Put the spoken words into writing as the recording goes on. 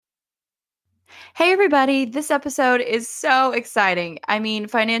Hey, everybody. This episode is so exciting. I mean,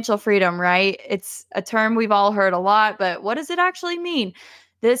 financial freedom, right? It's a term we've all heard a lot, but what does it actually mean?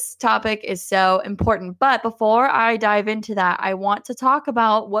 This topic is so important. But before I dive into that, I want to talk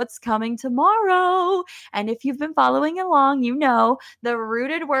about what's coming tomorrow. And if you've been following along, you know the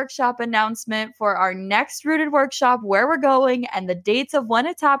Rooted Workshop announcement for our next Rooted Workshop, where we're going, and the dates of when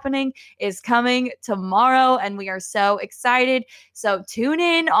it's happening is coming tomorrow. And we are so excited. So tune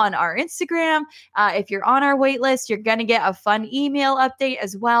in on our Instagram. If you're on our wait list, you're going to get a fun email update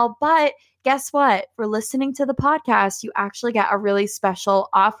as well. But guess what? For listening to the podcast, you actually get a really special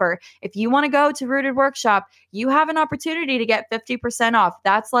offer. If you want to go to Rooted Workshop, you have an opportunity to get 50% off.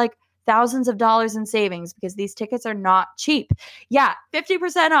 That's like thousands of dollars in savings because these tickets are not cheap. Yeah,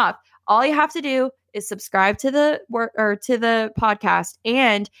 50% off. All you have to do is subscribe to the podcast,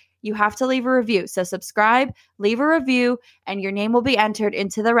 and you have to leave a review. So subscribe, leave a review, and your name will be entered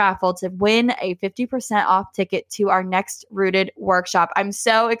into the raffle to win a 50% off ticket to our next Rooted Workshop. I'm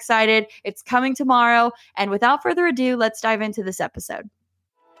so excited. It's coming tomorrow. And without further ado, let's dive into this episode.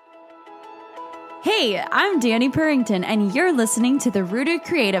 Hey, I'm Danny Purrington, and you're listening to the Rooted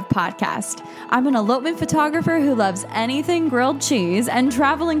Creative Podcast. I'm an elopement photographer who loves anything grilled cheese and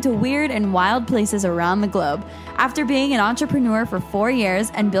traveling to weird and wild places around the globe. After being an entrepreneur for 4 years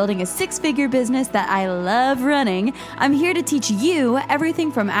and building a 6-figure business that I love running, I'm here to teach you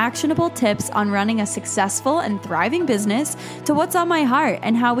everything from actionable tips on running a successful and thriving business to what's on my heart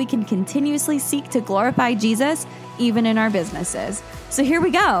and how we can continuously seek to glorify Jesus even in our businesses. So here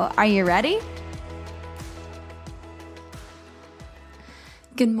we go. Are you ready?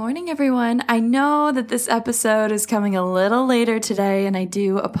 Good morning, everyone. I know that this episode is coming a little later today, and I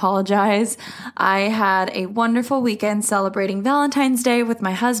do apologize. I had a wonderful weekend celebrating Valentine's Day with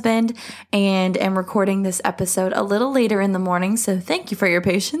my husband and am recording this episode a little later in the morning, so thank you for your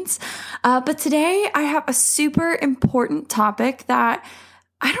patience. But today I have a super important topic that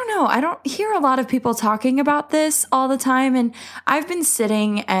I don't know. I don't hear a lot of people talking about this all the time. And I've been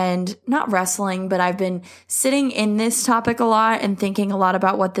sitting and not wrestling, but I've been sitting in this topic a lot and thinking a lot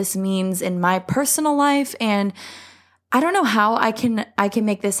about what this means in my personal life. And I don't know how I can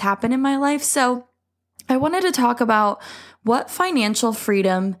make this happen in my life. So I wanted to talk about what financial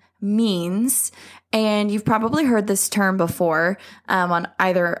freedom means. And you've probably heard this term before on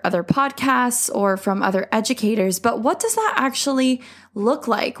either other podcasts or from other educators. But what does that actually look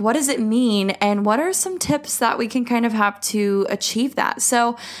like? What does it mean? And what are some tips that we can kind of have to achieve that?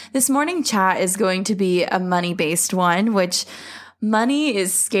 So this morning chat is going to be a money-based one, which money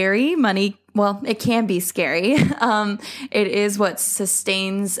is scary. Well, it can be scary. It is what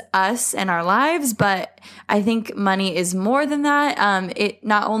sustains us and our lives, but I think money is more than that. It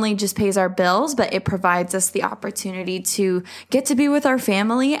not only just pays our bills, but it provides us the opportunity to get to be with our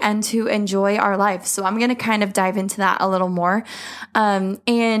family and to enjoy our life. So I'm going to kind of dive into that a little more.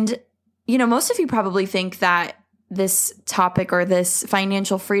 Most of you probably think that this topic or this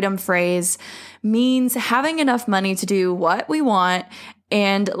financial freedom phrase means having enough money to do what we want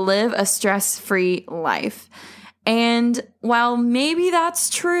and live a stress-free life. And while maybe that's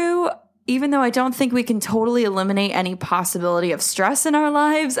true, even though I don't think we can totally eliminate any possibility of stress in our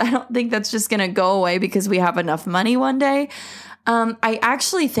lives, I don't think that's just going to go away because we have enough money one day. I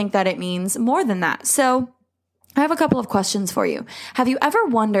actually think that it means more than that. So I have a couple of questions for you. Have you ever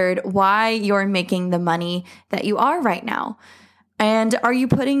wondered why you're making the money that you are right now? And are you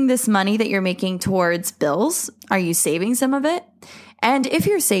putting this money that you're making towards bills? Are you saving some of it? And if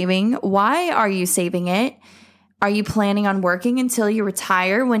you're saving, why are you saving it? Are you planning on working until you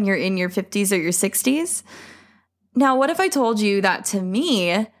retire when you're in your 50s or your 60s? Now, what if I told you that to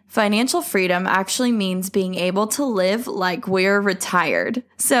me, financial freedom actually means being able to live like we're retired.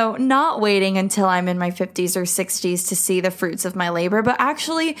 So not waiting until I'm in my 50s or 60s to see the fruits of my labor, but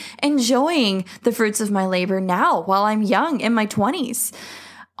actually enjoying the fruits of my labor now while I'm young in my 20s.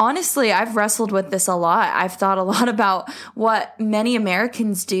 Honestly, I've wrestled with this a lot. I've thought a lot about what many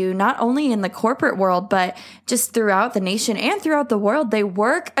Americans do, not only in the corporate world, but just throughout the nation and throughout the world. They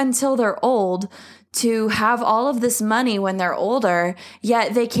work until they're old to have all of this money when they're older,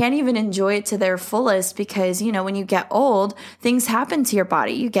 yet they can't even enjoy it to their fullest because, when you get old, things happen to your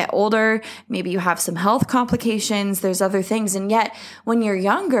body. You get older, maybe you have some health complications, there's other things. And yet when you're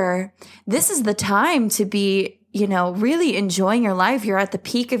younger, this is the time to be really enjoying your life. You're at the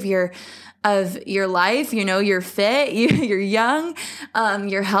peak of your life. You're fit, you're young,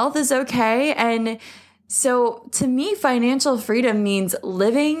 your health is okay. And so to me, financial freedom means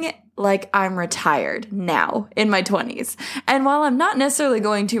living like I'm retired now in my 20s. And while I'm not necessarily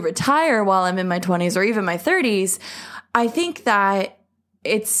going to retire while I'm in my 20s or even my 30s, I think that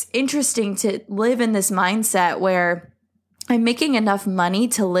it's interesting to live in this mindset where I'm making enough money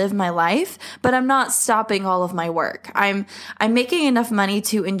to live my life, but I'm not stopping all of my work. I'm making enough money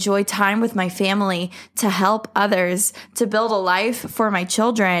to enjoy time with my family, to help others, to build a life for my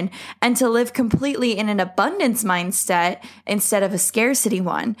children, and to live completely in an abundance mindset instead of a scarcity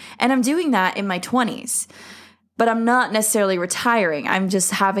one. And I'm doing that in my 20s. But I'm not necessarily retiring. I'm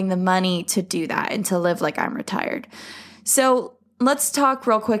just having the money to do that and to live like I'm retired. So let's talk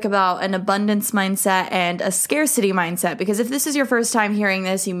real quick about an abundance mindset and a scarcity mindset, because if this is your first time hearing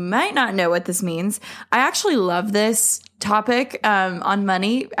this, you might not know what this means. I actually love this topic on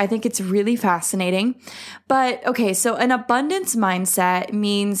money. I think it's really fascinating. But okay, so an abundance mindset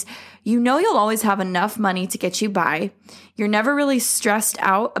means you know you'll always have enough money to get you by. You're never really stressed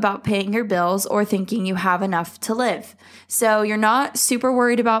out about paying your bills or thinking you have enough to live. So you're not super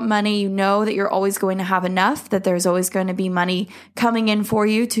worried about money. You know that you're always going to have enough, that there's always going to be money coming in for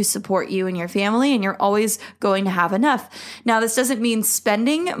you to support you and your family, and you're always going to have enough. Now, this doesn't mean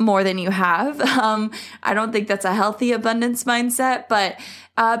spending more than you have. I don't think that's a healthy abundance mindset, but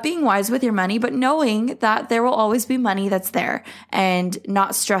being wise with your money, but knowing that there will always be money that's there and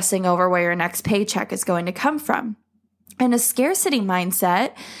not stressing over where your next paycheck is going to come from. And a scarcity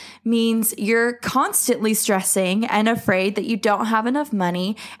mindset means you're constantly stressing and afraid that you don't have enough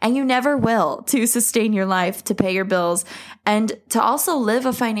money and you never will to sustain your life, to pay your bills, and to also live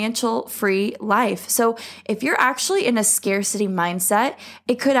a financial free life. So if you're actually in a scarcity mindset,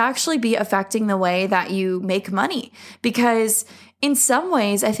 it could actually be affecting the way that you make money, because in some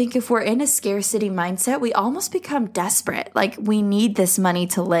ways, I think if we're in a scarcity mindset, we almost become desperate. Like, we need this money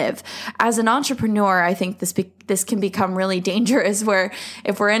to live. As an entrepreneur, I think this can become really dangerous, where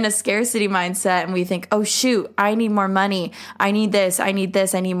if we're in a scarcity mindset and we think, oh shoot, I need more money. I need this. I need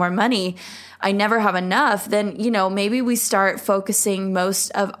more money. I never have enough. Then, maybe we start focusing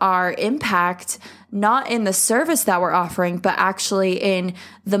most of our impact not in the service that we're offering, but actually in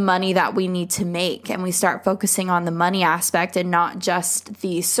the money that we need to make. And we start focusing on the money aspect and not just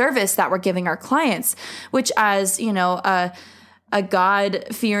the service that we're giving our clients, which, as a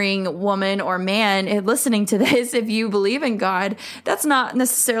God-fearing woman or man listening to this, if you believe in God, that's not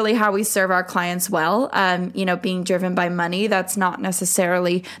necessarily how we serve our clients well. Being driven by money, that's not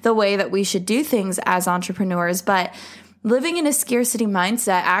necessarily the way that we should do things as entrepreneurs. But living in a scarcity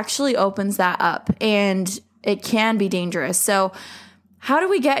mindset actually opens that up, and it can be dangerous. So how do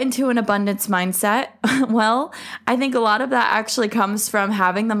we get into an abundance mindset? Well, I think a lot of that actually comes from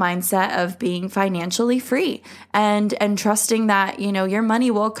having the mindset of being financially free and trusting that, your money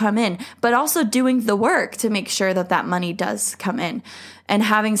will come in, but also doing the work to make sure that that money does come in, and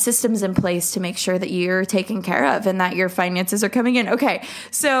having systems in place to make sure that you're taken care of and that your finances are coming in. Okay,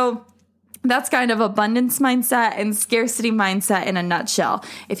 so that's kind of abundance mindset and scarcity mindset in a nutshell.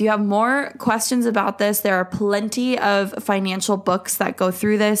 If you have more questions about this, there are plenty of financial books that go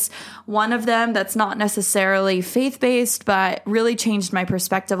through this. One of them that's not necessarily faith-based, but really changed my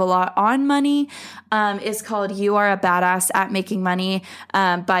perspective a lot on money, is called You Are a Badass at Making Money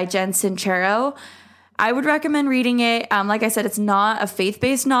by Jen Sincero. I would recommend reading it. Like I said, it's not a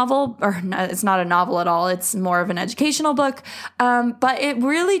faith-based novel, or it's not a novel at all. It's more of an educational book. But it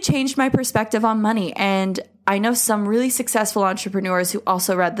really changed my perspective on money. And I know some really successful entrepreneurs who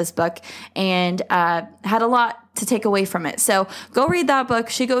also read this book and had a lot to take away from it. So go read that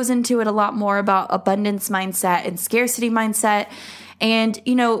book. She goes into it a lot more about abundance mindset and scarcity mindset. And,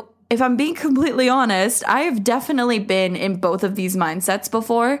 if I'm being completely honest, I have definitely been in both of these mindsets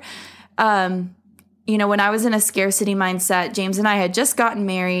before. When I was in a scarcity mindset, James and I had just gotten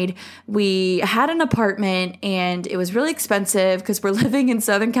married. We had an apartment and it was really expensive because we're living in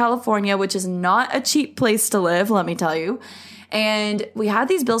Southern California, which is not a cheap place to live, let me tell you. And we had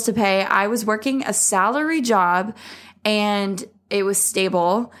these bills to pay. I was working a salary job and it was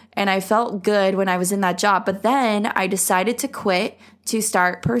stable and I felt good when I was in that job. But then I decided to quit to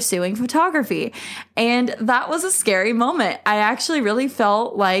start pursuing photography. And that was a scary moment. I actually really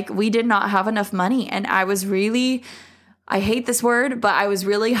felt like we did not have enough money. And I hate this word, but I was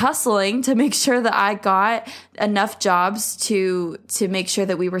really hustling to make sure that I got enough jobs to make sure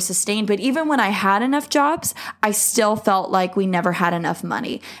that we were sustained. But even when I had enough jobs, I still felt like we never had enough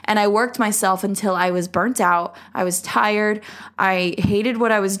money. And I worked myself until I was burnt out. I was tired. I hated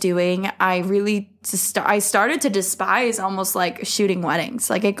what I was doing. I started to despise almost like shooting weddings.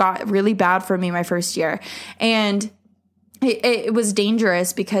 Like, it got really bad for me my first year. And it was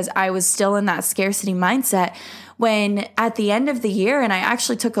dangerous because I was still in that scarcity mindset, when at the end of the year, and I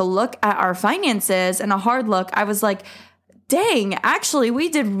actually took a look at our finances and a hard look, I was like, dang, actually, we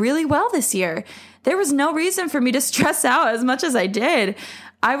did really well this year. there was no reason for me to stress out as much as I did.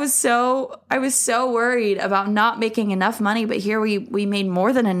 I was so worried about not making enough money, but here we made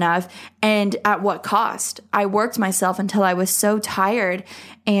more than enough. And at what cost? I worked myself until I was so tired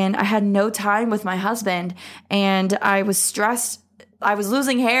and I had no time with my husband and I was stressed. I was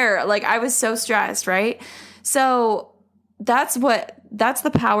losing hair. Like I was so stressed, right? So that's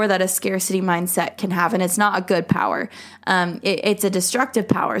the power that a scarcity mindset can have. And it's not a good power. It's a destructive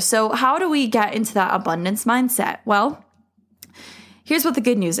power. So how do we get into that abundance mindset? Well, here's what the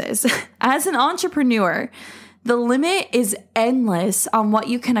good news is. As an entrepreneur, the limit is endless on what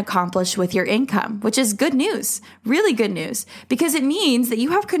you can accomplish with your income, which is good news, really good news, because it means that you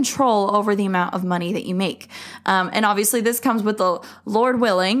have control over the amount of money that you make. And obviously this comes with the Lord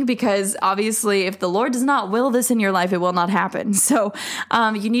willing, because obviously if the Lord does not will this in your life, it will not happen. So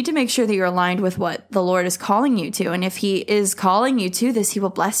you need to make sure that you're aligned with what the Lord is calling you to. And if he is calling you to this, he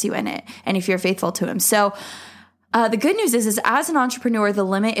will bless you in it. And if you're faithful to him. So the good news is as an entrepreneur, the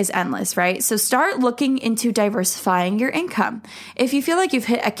limit is endless, right? So start looking into diversifying your income. If you feel like you've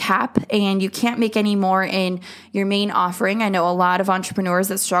hit a cap and you can't make any more in your main offering, I know a lot of entrepreneurs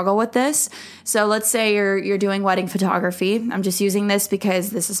that struggle with this. So let's say you're doing wedding photography. I'm just using this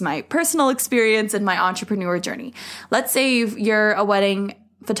because this is my personal experience and my entrepreneur journey. Let's say you're a wedding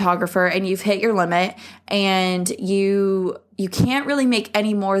photographer and you've hit your limit and you can't really make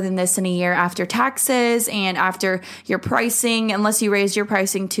any more than this in a year after taxes and after your pricing, unless you raised your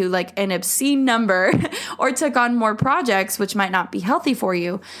pricing to like an obscene number or took on more projects, which might not be healthy for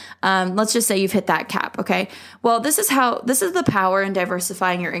you. Let's just say you've hit that cap. Okay. Well, this is the power in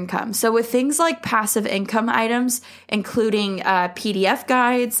diversifying your income. So with things like passive income items, including PDF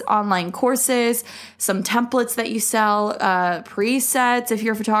guides, online courses, some templates that you sell, presets if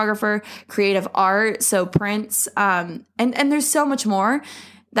you're a photographer, creative art, so prints, and there's so much more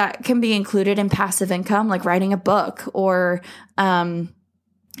that can be included in passive income, like writing a book or,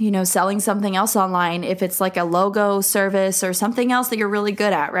 selling something else online. If it's like a logo service or something else that you're really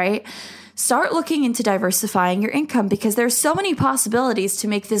good at, right? Start looking into diversifying your income because there's so many possibilities to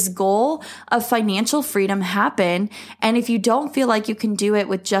make this goal of financial freedom happen. And if you don't feel like you can do it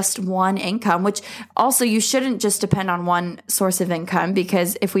with just one income, which also you shouldn't just depend on one source of income,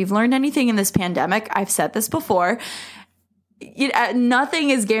 because if we've learned anything in this pandemic, I've said this before,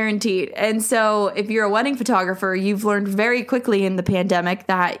 nothing is guaranteed. And so if you're a wedding photographer, you've learned very quickly in the pandemic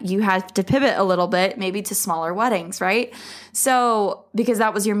that you have to pivot a little bit, maybe to smaller weddings, right? So because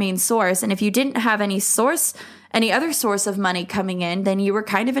that was your main source. And if you didn't have any other source of money coming in, then you were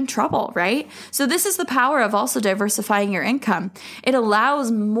kind of in trouble, right? So this is the power of also diversifying your income. It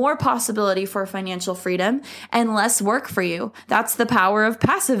allows more possibility for financial freedom and less work for you. That's the power of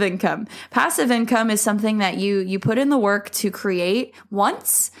passive income. Passive income is something that you put in the work to create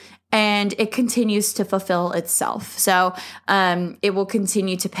once, and it continues to fulfill itself. So it will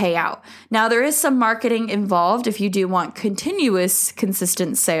continue to pay out. Now, there is some marketing involved if you do want continuous,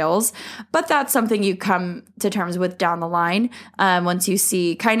 consistent sales, but that's something you come to terms with down the line once you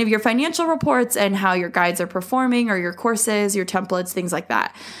see kind of your financial reports and how your guides are performing, or your courses, your templates, things like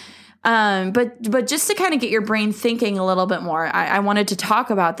that. But just to kind of get your brain thinking a little bit more, I wanted to talk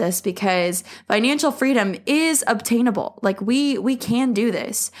about this because financial freedom is obtainable. Like we can do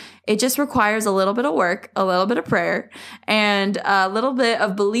this. It just requires a little bit of work, a little bit of prayer, and a little bit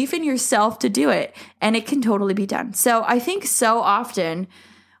of belief in yourself to do it. And it can totally be done. So I think so often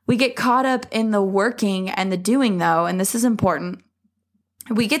we get caught up in the working and the doing though, and this is important.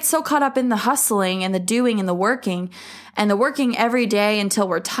 We get so caught up in the hustling and the doing and the working every day until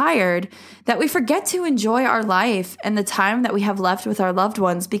we're tired that we forget to enjoy our life and the time that we have left with our loved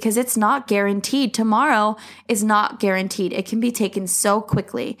ones, because it's not guaranteed. Tomorrow is not guaranteed. It can be taken so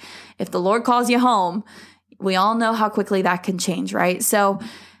quickly. If the Lord calls you home, we all know how quickly that can change, right? So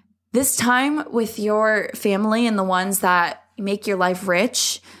this time with your family and the ones that make your life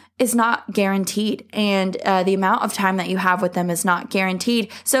rich is not guaranteed. And the amount of time that you have with them is not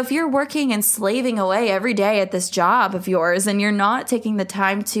guaranteed. So if you're working and slaving away every day at this job of yours and you're not taking the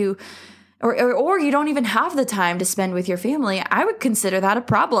time to, or you don't even have the time to spend with your family, I would consider that a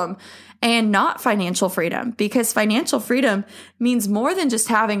problem and not financial freedom, because financial freedom means more than just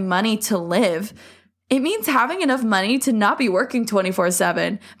having money to live. It means having enough money to not be working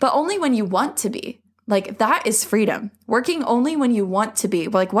 24/7, but only when you want to be. Like, that is freedom. Working only when you want to be.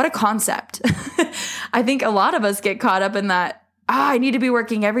 Like, what a concept. I think a lot of us get caught up in that, I need to be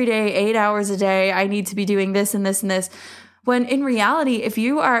working every day, 8 hours a day. I need to be doing this and this and this. When in reality, if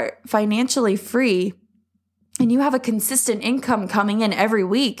you are financially free and you have a consistent income coming in every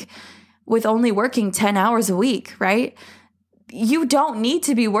week with only working 10 hours a week, right? you don't need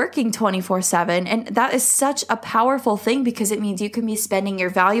to be working 24/7. And that is such a powerful thing because it means you can be spending your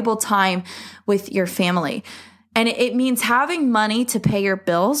valuable time with your family. And it means having money to pay your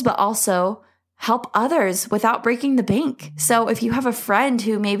bills, but also help others without breaking the bank. So if you have a friend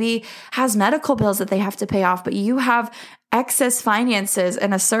who maybe has medical bills that they have to pay off, but you have excess finances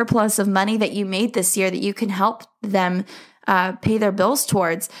and a surplus of money that you made this year that you can help them pay their bills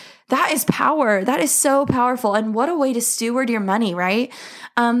towards, that is power. That is so powerful. And what a way to steward your money, right?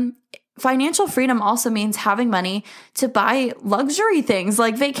 Financial freedom also means having money to buy luxury things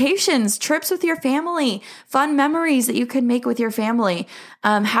like vacations, trips with your family, fun memories that you can make with your family.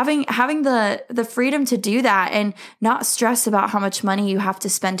 Having the freedom to do that and not stress about how much money you have to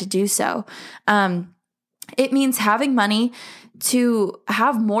spend to do so. It means having money to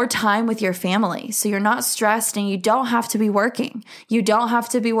have more time with your family. So you're not stressed and you don't have to be working. You don't have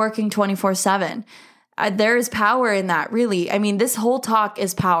to be working 24/7. There is power in that, really. I mean, this whole talk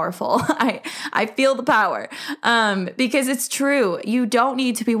is powerful. I feel the power because it's true. You don't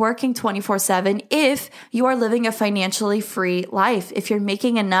need to be working 24/7 if you are living a financially free life. If you're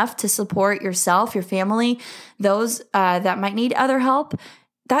making enough to support yourself, your family, those that might need other help,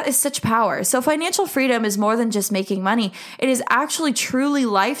 that is such power. So financial freedom is more than just making money. It is actually truly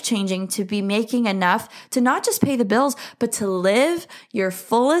life-changing to be making enough to not just pay the bills, but to live your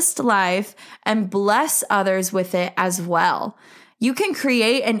fullest life and bless others with it as well. You can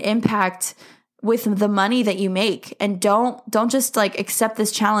create an impact with the money that you make, and don't just like accept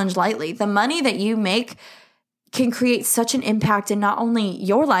this challenge lightly. The money that you make can create such an impact in not only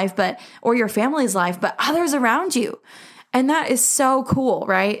your life, or your family's life, but others around you. And that is so cool,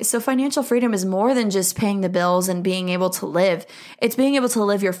 right? So financial freedom is more than just paying the bills and being able to live. It's being able to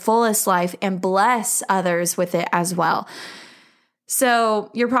live your fullest life and bless others with it as well. So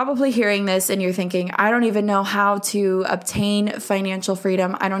you're probably hearing this and you're thinking, I don't even know how to obtain financial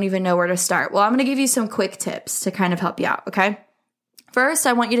freedom. I don't even know where to start. Well, I'm going to give you some quick tips to kind of help you out, okay? First,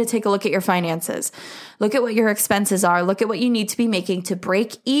 I want you to take a look at your finances. Look at what your expenses are. Look at what you need to be making to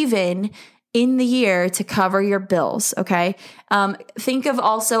break even in the year to cover your bills, okay? Think of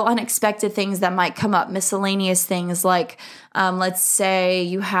also unexpected things that might come up, miscellaneous things like, let's say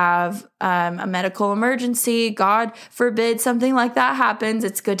you have a medical emergency, God forbid something like that happens.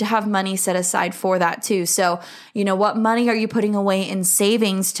 It's good to have money set aside for that too. So, what money are you putting away in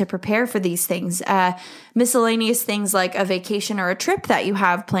savings to prepare for these things? Miscellaneous things like a vacation or a trip that you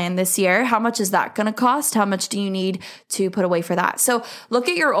have planned this year. How much is that going to cost? How much do you need to put away for that? So look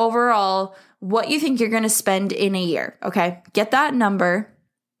at your overall, what you think you're going to spend in a year. Okay. Get that number.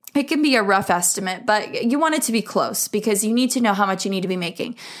 It can be a rough estimate, but you want it to be close because you need to know how much you need to be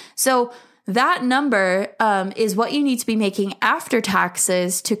making. So that number is what you need to be making after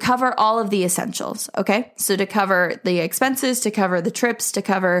taxes to cover all of the essentials. Okay. So to cover the expenses, to cover the trips, to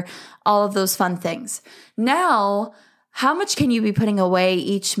cover all of those fun things. Now, how much can you be putting away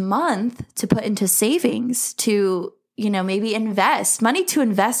each month to put into savings to maybe invest? Money to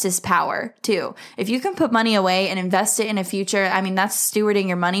invest is power too. If you can put money away and invest it in a future, that's stewarding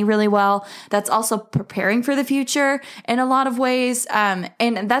your money really well. That's also preparing for the future in a lot of ways. And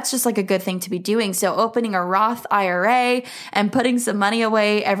that's just like a good thing to be doing. So opening a Roth IRA and putting some money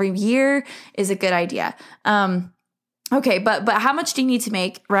away every year is a good idea. Okay, but how much do you need to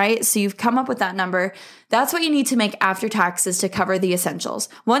make, right? So you've come up with that number. That's what you need to make after taxes to cover the essentials.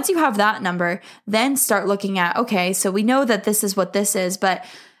 Once you have that number, then start looking at, okay, so we know that this is what this is, but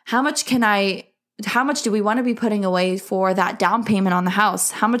how much do we want to be putting away for that down payment on the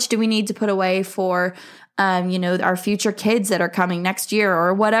house? How much do we need to put away for our future kids that are coming next year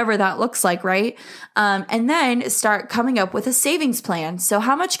or whatever that looks like, right? And then start coming up with a savings plan. So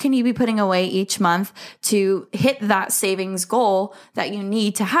how much can you be putting away each month to hit that savings goal that you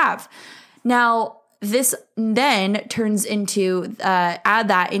need to have? Now, this then turns into, add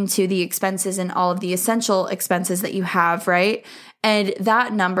that into the expenses and all of the essential expenses that you have, right? And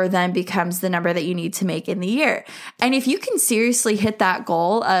that number then becomes the number that you need to make in the year. And if you can seriously hit that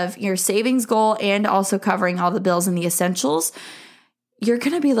goal of your savings goal and also covering all the bills and the essentials, you're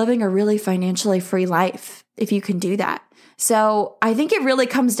going to be living a really financially free life if you can do that. So I think it really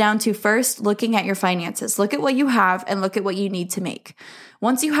comes down to first looking at your finances. Look at what you have and look at what you need to make.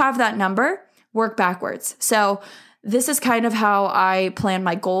 Once you have that number, work backwards. So this is kind of how I plan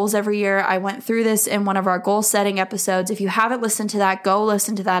my goals every year. I went through this in one of our goal setting episodes. If you haven't listened to that, go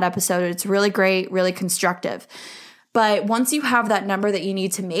listen to that episode. It's really great, really constructive. But once you have that number that you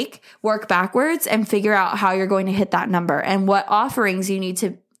need to make, work backwards and figure out how you're going to hit that number and what offerings you need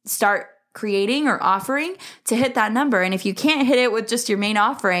to start creating or offering to hit that number. And if you can't hit it with just your main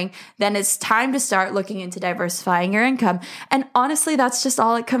offering, then it's time to start looking into diversifying your income. And honestly, that's just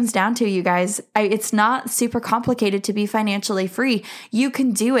all it comes down to, you guys. It's not super complicated to be financially free. You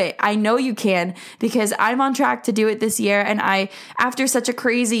can do it. I know you can, because I'm on track to do it this year. And I, after such a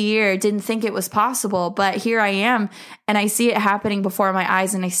crazy year, didn't think it was possible, but here I am, and I see it happening before my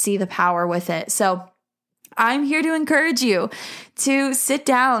eyes, and I see the power with it. So I'm here to encourage you to sit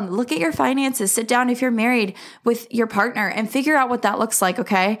down, look at your finances, sit down if you're married with your partner and figure out what that looks like,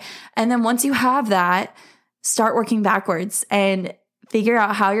 okay? And then once you have that, start working backwards and figure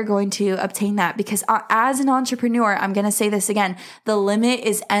out how you're going to obtain that. Because as an entrepreneur, I'm going to say this again, the limit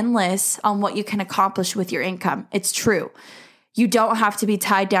is endless on what you can accomplish with your income. It's true. You don't have to be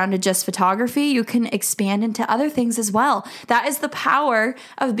tied down to just photography. You can expand into other things as well. That is the power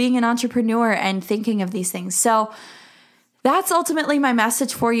of being an entrepreneur and thinking of these things. So that's ultimately my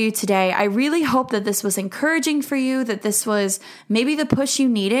message for you today. I really hope that this was encouraging for you, that this was maybe the push you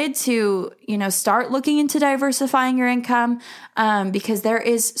needed to, start looking into diversifying your income, because there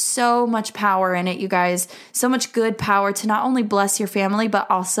is so much power in it, you guys, so much good power to not only bless your family, but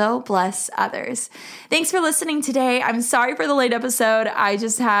also bless others. Thanks for listening today. I'm sorry for the late episode. I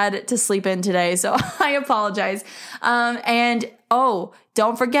just had to sleep in today, so I apologize.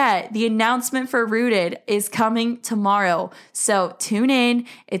 Don't forget, the announcement for Rooted is coming tomorrow. So tune in.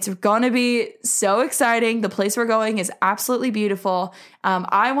 It's going to be so exciting. The place we're going is absolutely beautiful.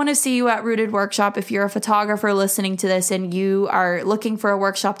 I want to see you at Rooted Workshop. If you're a photographer listening to this and you are looking for a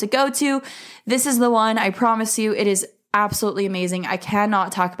workshop to go to, this is the one. I promise you, it is absolutely amazing. I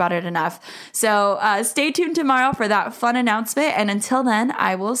cannot talk about it enough. So stay tuned tomorrow for that fun announcement. And until then,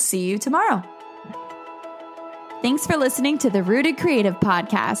 I will see you tomorrow. Thanks for listening to the Rooted Creative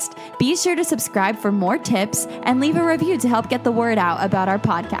Podcast. Be sure to subscribe for more tips and leave a review to help get the word out about our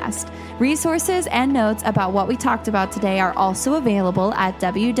podcast. Resources and notes about what we talked about today are also available at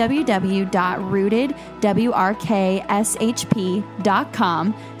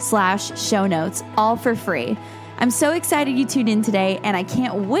www.rootedworkshp.com/show notes, all for free. I'm so excited you tuned in today, and I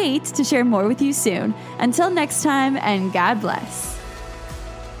can't wait to share more with you soon. Until next time, and God bless.